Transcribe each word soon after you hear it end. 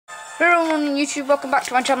Hello everyone on YouTube, welcome back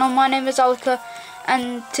to my channel. My name is Alika,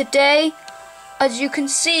 and today, as you can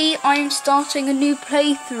see, I am starting a new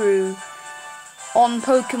playthrough on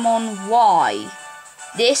Pokemon Y.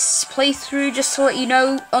 This playthrough, just to let you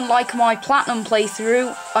know, unlike my Platinum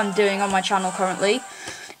playthrough I'm doing on my channel currently,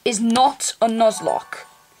 is not a Nuzlocke.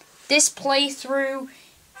 This playthrough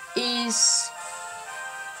is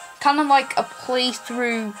kind of like a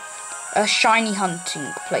playthrough, a shiny hunting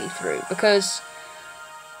playthrough, because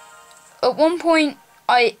at one point,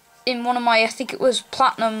 in one of my, I think it was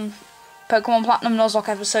Pokemon Platinum Nuzlocke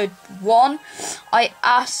episode 1, I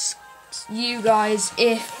asked you guys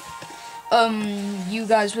if you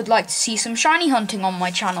guys would like to see some shiny hunting on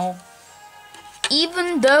my channel.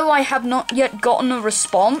 Even though I have not yet gotten a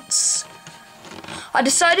response, I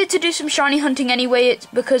decided to do some shiny hunting anyway,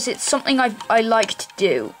 because it's something I like to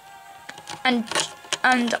do. And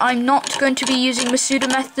I'm not going to be using Masuda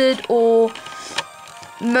method or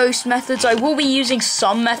most methods. I will be using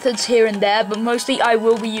some methods here and there, but mostly I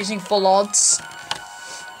will be using full odds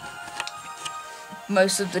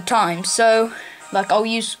most of the time. So, like, I'll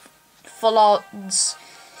use full odds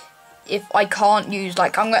if I can't use,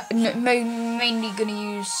 like, I'm mainly going to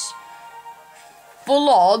use full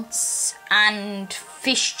odds and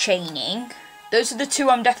fish chaining. Those are the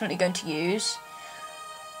two I'm definitely going to use.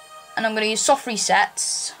 And I'm going to use soft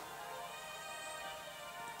resets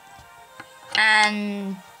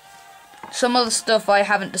and some other stuff I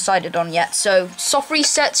haven't decided on yet. So soft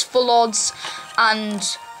resets, full odds, and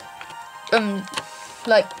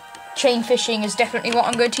like chain fishing is definitely what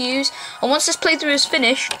I'm going to use. And once this playthrough is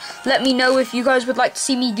finished, let me know if you guys would like to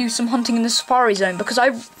see me do some hunting in the Safari Zone, because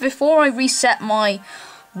before I reset my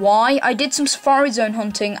Y, I did some Safari Zone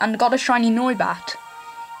hunting and got a shiny Noibat.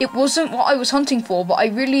 It wasn't what I was hunting for, but I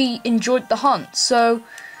really enjoyed the hunt. So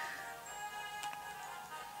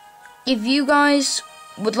if you guys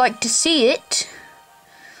would like to see it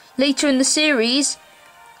later in the series,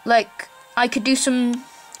 like, I could do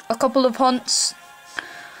a couple of hunts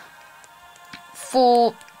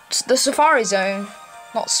for the Safari Zone,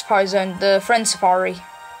 not Safari Zone, the Friend Safari.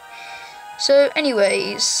 So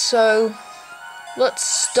anyways, so let's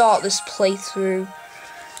start this playthrough.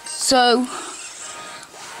 So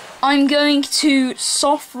I'm going to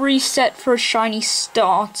soft reset for a shiny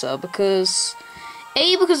starter, because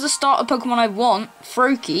the starter Pokemon I want,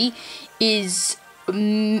 Froakie,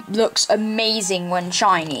 looks amazing when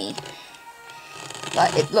shiny.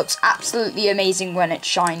 Like, it looks absolutely amazing when it's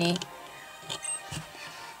shiny.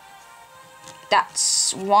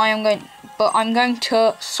 That's why I'm going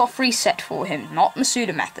to soft reset for him, not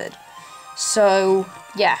Masuda method. So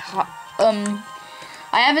yeah,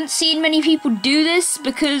 I haven't seen many people do this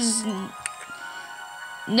because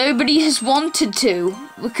nobody has wanted to,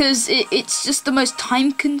 because it's just the most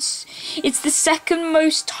it's the second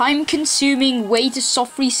most time-consuming way to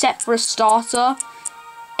soft reset for a starter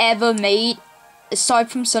ever made,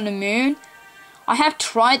 aside from Sun and Moon. I have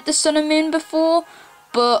tried the Sun and Moon before,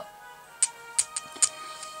 but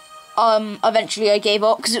eventually I gave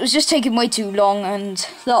up because it was just taking way too long, and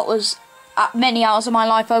that was many hours of my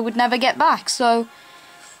life I would never get back. So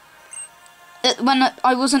when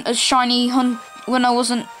I wasn't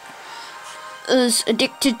as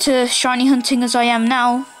addicted to shiny hunting as I am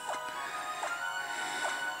now,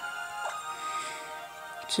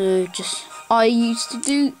 I used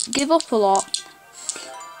to give up a lot,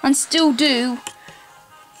 and still do,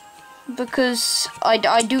 because I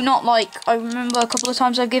do not like. I remember a couple of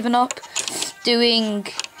times I've given up doing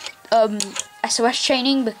SOS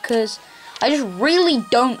chaining, because I just really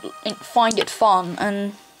don't find it fun.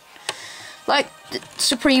 And like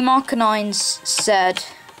Supreme Arcanines said,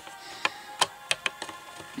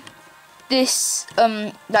 this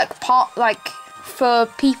for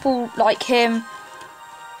people like him,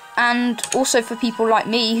 and also for people like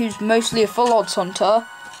me, who's mostly a full odds hunter,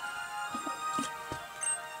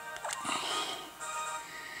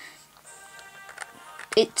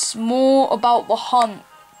 it's more about the hunt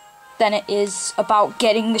than it is about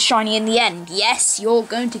getting the shiny in the end. Yes, you're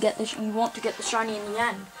going to get you want to get the shiny in the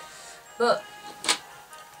end, but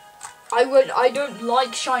I don't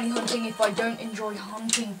like shiny hunting if I don't enjoy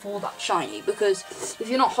hunting for that shiny, because if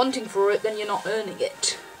you're not hunting for it, then you're not earning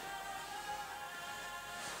it.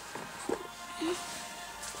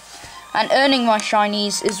 And earning my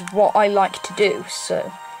shinies is what I like to do.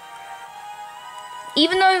 So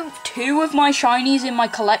even though 2 of my shinies in my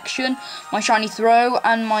collection, my shiny Throw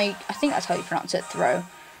and I think that's how you pronounce it, Throw,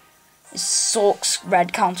 is Sork's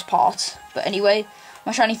red counterpart. But anyway,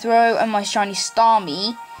 my shiny Throw and my shiny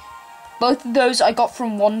Starmie, both of those I got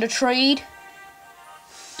from Wonder Trade.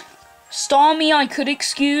 Starmie I could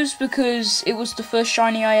excuse because it was the first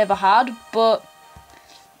shiny I ever had, but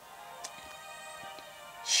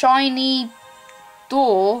shiny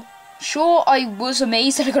Thor, sure, I was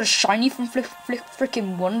amazed that I got a shiny from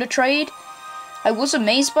frickin' Wonder Trade. I was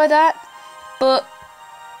amazed by that, but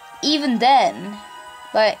even then,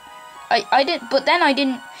 like, I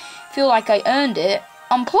didn't feel like I earned it,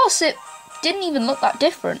 and plus it didn't even look that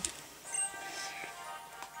different.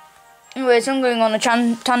 Anyways, I'm going on a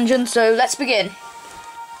tangent, so let's begin.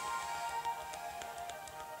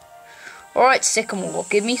 Alright, Sycamore,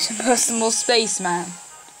 give me some personal space, man.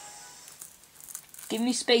 Give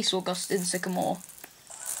me space, Augustin Sycamore.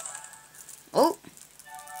 Oh.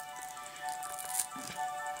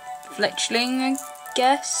 Fletchling, I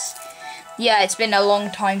guess. Yeah, it's been a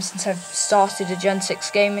long time since I've started a Gen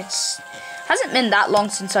 6 game. Hasn't been that long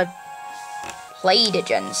since I've played a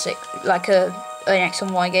Gen 6, like an X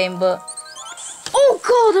and Y game, but... Oh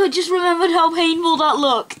god, I just remembered how painful that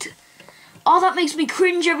looked. Oh, that makes me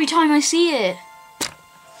cringe every time I see it.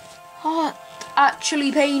 Oh,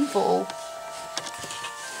 actually painful.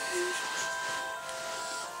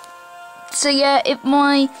 So yeah, if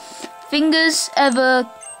my fingers ever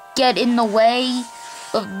get in the way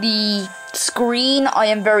of the screen, I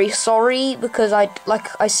am very sorry, because like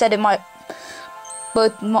I said in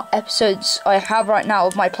both my episodes I have right now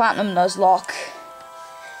of my Platinum Nuzlocke.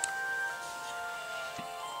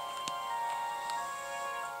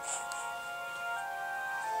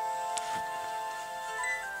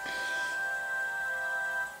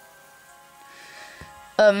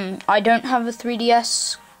 I don't have a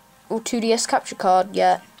 3DS or 2DS capture card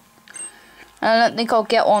yet. I don't think I'll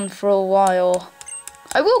get one for a while.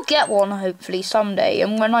 I will get one hopefully someday,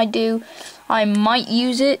 and when I do, I might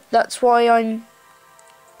use it. That's why I'm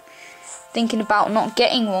thinking about not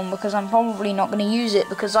getting one, because I'm probably not going to use it,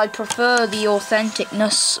 because I prefer the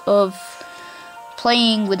authenticness of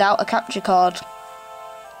playing without a capture card.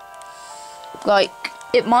 Like,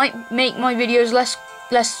 it might make my videos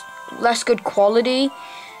less good quality,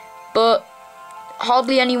 but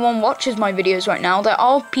hardly anyone watches my videos right now. There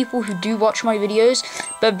are people who do watch my videos,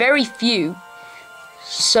 but very few.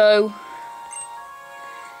 So,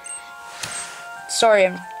 sorry,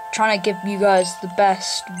 I'm trying to give you guys the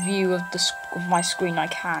best view of my screen I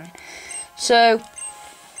can. So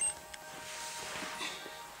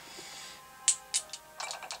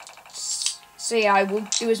yeah, I will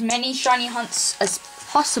do as many shiny hunts as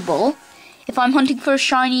possible. If I'm hunting for a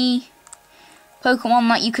shiny Pokemon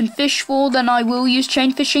that you can fish for, then I will use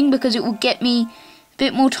chain fishing, because it will get me a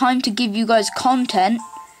bit more time to give you guys content.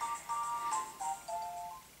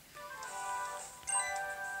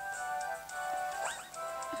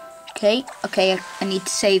 Okay, I need to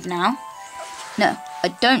save now. No, I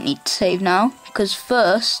don't need to save now, because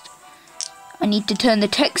first I need to turn the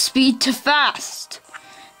text speed to fast.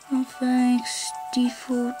 Oh, thanks,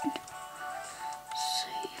 default.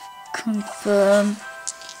 Save, confirm.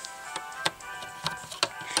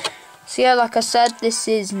 So yeah, like I said, this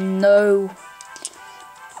is no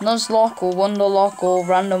Nuzlocke or Wonderlock or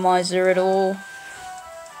randomizer at all.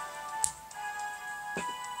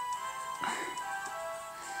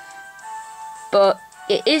 But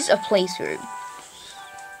it is a playthrough.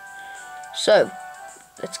 So,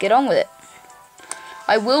 let's get on with it.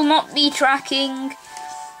 I will not be tracking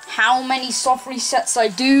how many soft resets I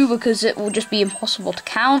do, because it will just be impossible to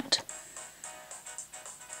count.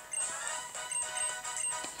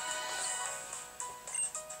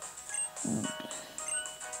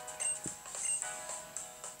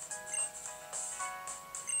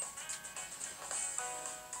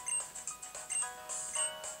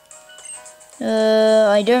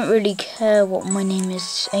 I don't really care what my name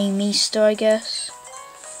is. Amyster, I guess.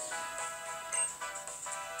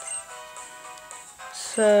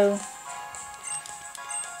 So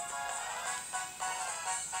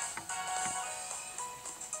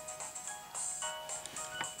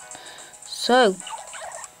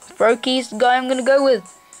Brokey's the guy I'm gonna go with.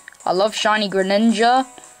 I love shiny Greninja,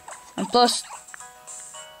 and plus,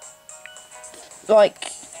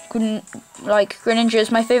 like Greninja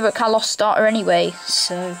is my favourite Kalos starter anyway,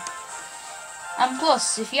 so. And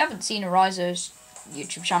plus, if you haven't seen Arizo's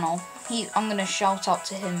YouTube channel, I'm going to shout out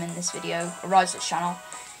to him in this video, Arizo's channel.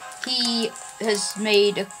 He has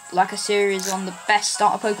made a series on the best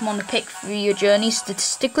starter Pokemon to pick for your journey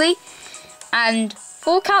statistically, and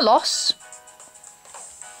for Kalos,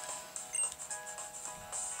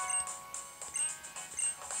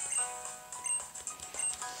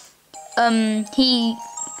 he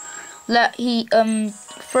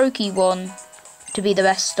Froakie won to be the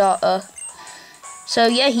best starter. So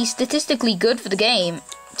yeah, he's statistically good for the game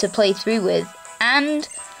to play through with, and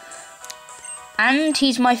And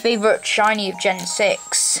he's my favourite shiny of Gen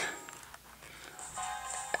 6.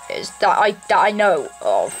 That I know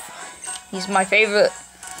of. He's my favourite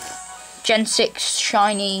Gen 6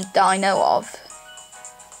 shiny that I know of.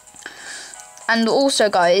 And also,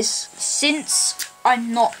 guys, since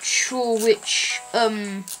I'm not sure which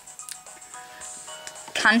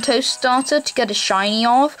Kanto starter to get a shiny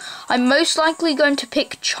of, I'm most likely going to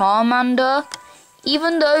pick Charmander,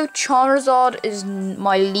 even though Charizard is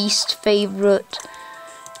my least favourite.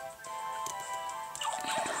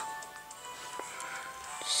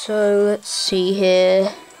 So let's see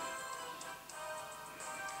here.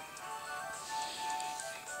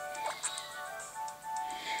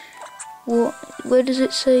 What? Where does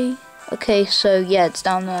it say? Okay, so yeah, it's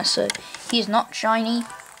down there. So he's not shiny.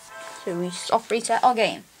 So we soft reset our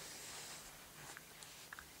game.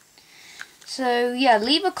 So yeah,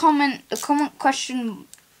 leave a comment. The comment question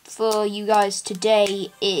for you guys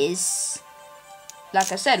today is,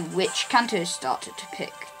 like I said, which Kanto starter to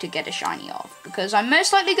pick to get a shiny of, because I'm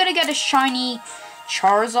most likely going to get a shiny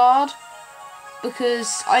Charizard,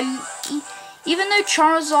 because even though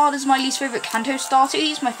Charizard is my least favourite Kanto starter,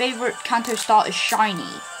 he's my favourite Kanto starter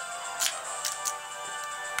shiny.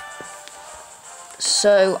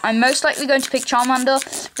 So I'm most likely going to pick Charmander,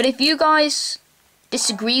 but if you guys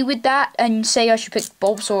disagree with that and say I should pick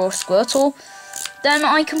Bulbasaur or Squirtle, then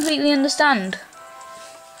I completely understand.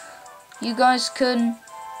 You guys can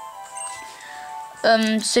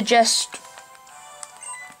suggest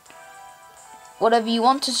whatever you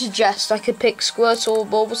want to suggest. I could pick Squirtle or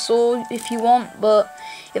Bulbasaur if you want, but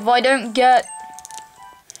if I don't get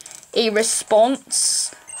a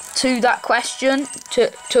response to that question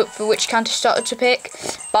for which Kanto starter to pick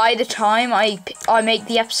by the time I make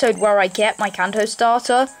the episode where I get my Kanto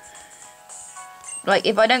starter, like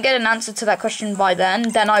if I don't get an answer to that question by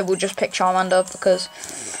then I will just pick Charmander, because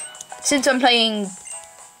since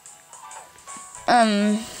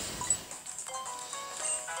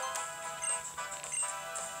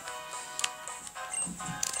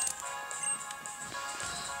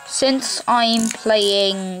I'm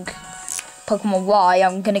playing Pokemon Y,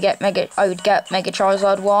 I'm gonna get I would get Mega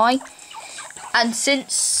Charizard Y, and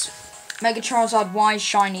since Mega Charizard Y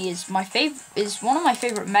shiny is one of my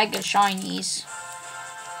favorite Mega Shinies.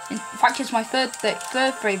 In fact, it's my third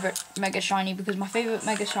favorite Mega Shiny, because my favorite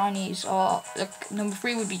Mega Shinies are, like, number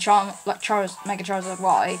 3 would be Mega Charizard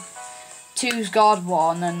Y, 2 is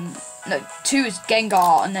Gardevoir, and then 2 is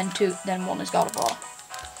Gengar, and then 1 is Gardevoir.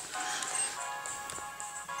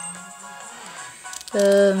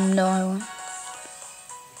 No, I won't.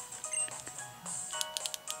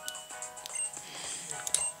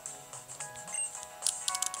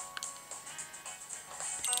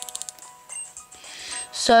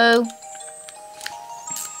 So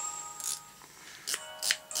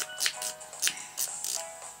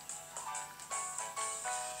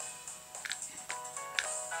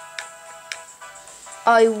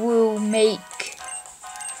I will make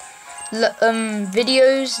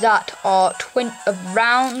videos that are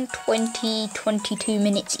around 20-22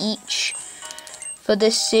 minutes each for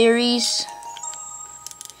this series.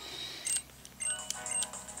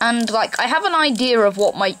 And like, I have an idea of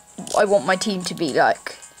what I want my team to be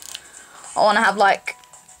like. I want to have like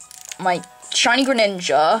my shiny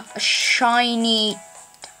Greninja, a shiny,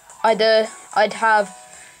 I'd have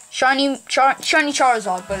shiny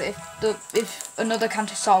Charizard, but if another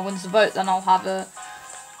Kanto star wins the vote, then I'll have a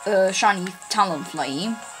shiny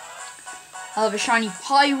Talonflame. I'll have a shiny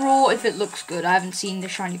Pyroar if it looks good. I haven't seen the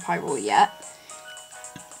shiny Pyroar yet.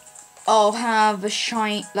 I'll have a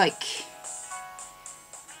shiny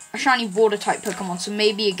water type Pokemon, so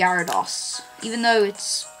maybe a Gyarados, even though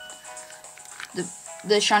it's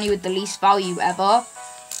the shiny with the least value ever.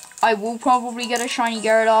 I will probably get a shiny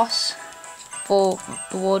Gyarados for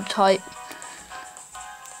the water type,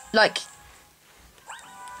 like,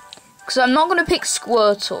 because I'm not going to pick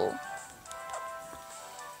Squirtle.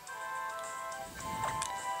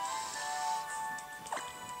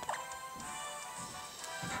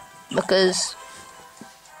 Because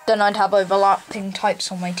then I'd have overlapping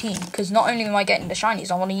types on my team. Because not only am I getting the shinies,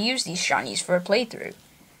 I want to use these shinies for a playthrough.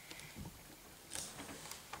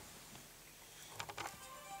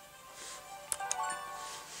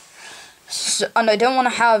 So, and I don't want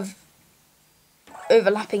to have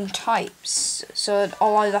overlapping types. So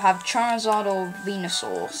I'll either have Charizard or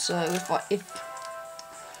Venusaur. So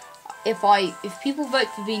if people vote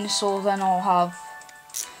for Venusaur, then I'll have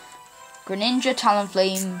Greninja,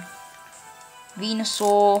 Talonflame,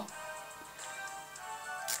 Venusaur,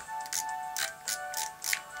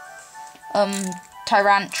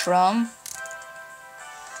 Tyrantrum,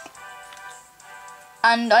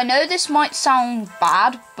 And I know this might sound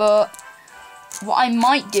bad, but what I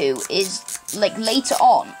might do is, like, later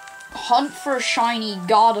on, hunt for a shiny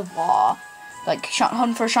Gardevoir, like,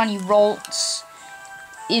 hunt for a shiny Ralts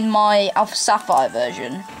in my Alpha Sapphire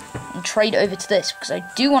version, and trade over to this, because I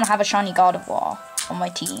do want to have a shiny Gardevoir on my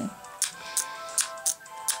team.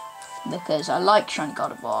 Because I like shiny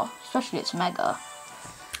Gardevoir, especially its Mega.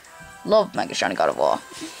 Love Mega shiny Gardevoir.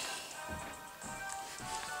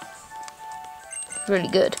 Really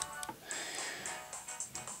good.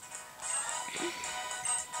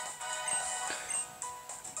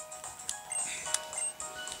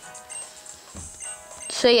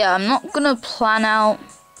 So yeah, I'm not gonna plan out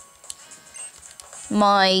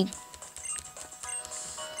my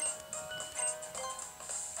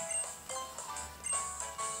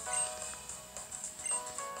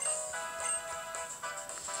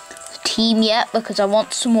team yet because I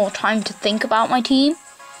want some more time to think about my team.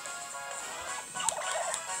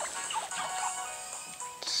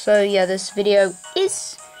 So yeah, this video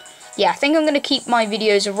is, I think I'm gonna keep my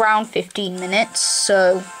videos around 15 minutes,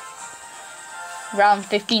 so around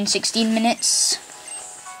 15-16 minutes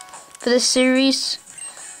for this series.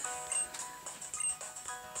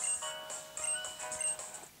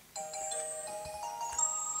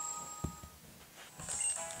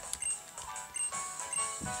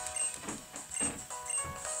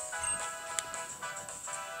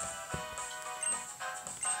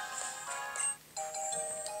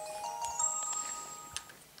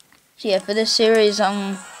 So yeah, for this series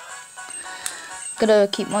I'm gonna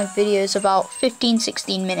keep my videos about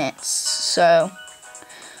 15-16 minutes. So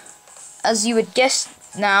as you would guess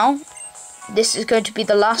now, this is going to be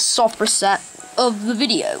the last soft reset of the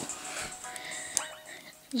video.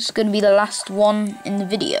 This is going to be the last one in the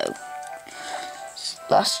video.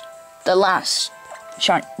 The last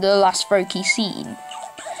Froakie scene,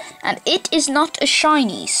 and it is not a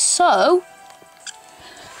shiny. So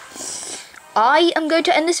I am going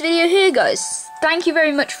to end this video here, guys. Thank you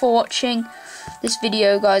very much for watching this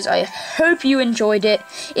video, guys. I hope you enjoyed it.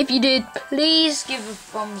 If you did, please give a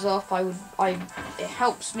thumbs up. It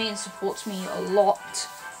helps me and supports me a lot.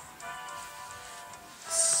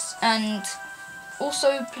 And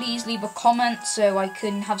also, please leave a comment so I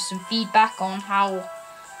can have some feedback on how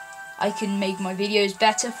I can make my videos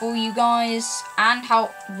better for you guys, and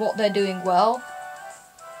what they're doing well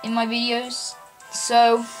in my videos.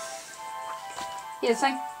 So yeah,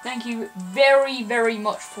 thank you very, very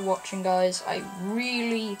much for watching, guys. I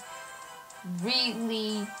really,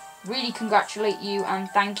 really, really congratulate you and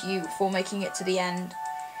thank you for making it to the end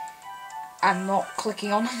and not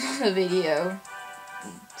clicking on another video,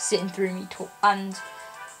 sitting through me talk. And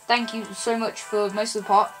thank you so much for most of the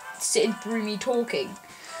part sitting through me talking,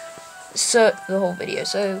 so the whole video.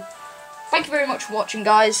 So thank you very much for watching,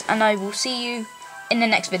 guys, and I will see you in the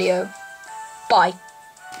next video. Bye.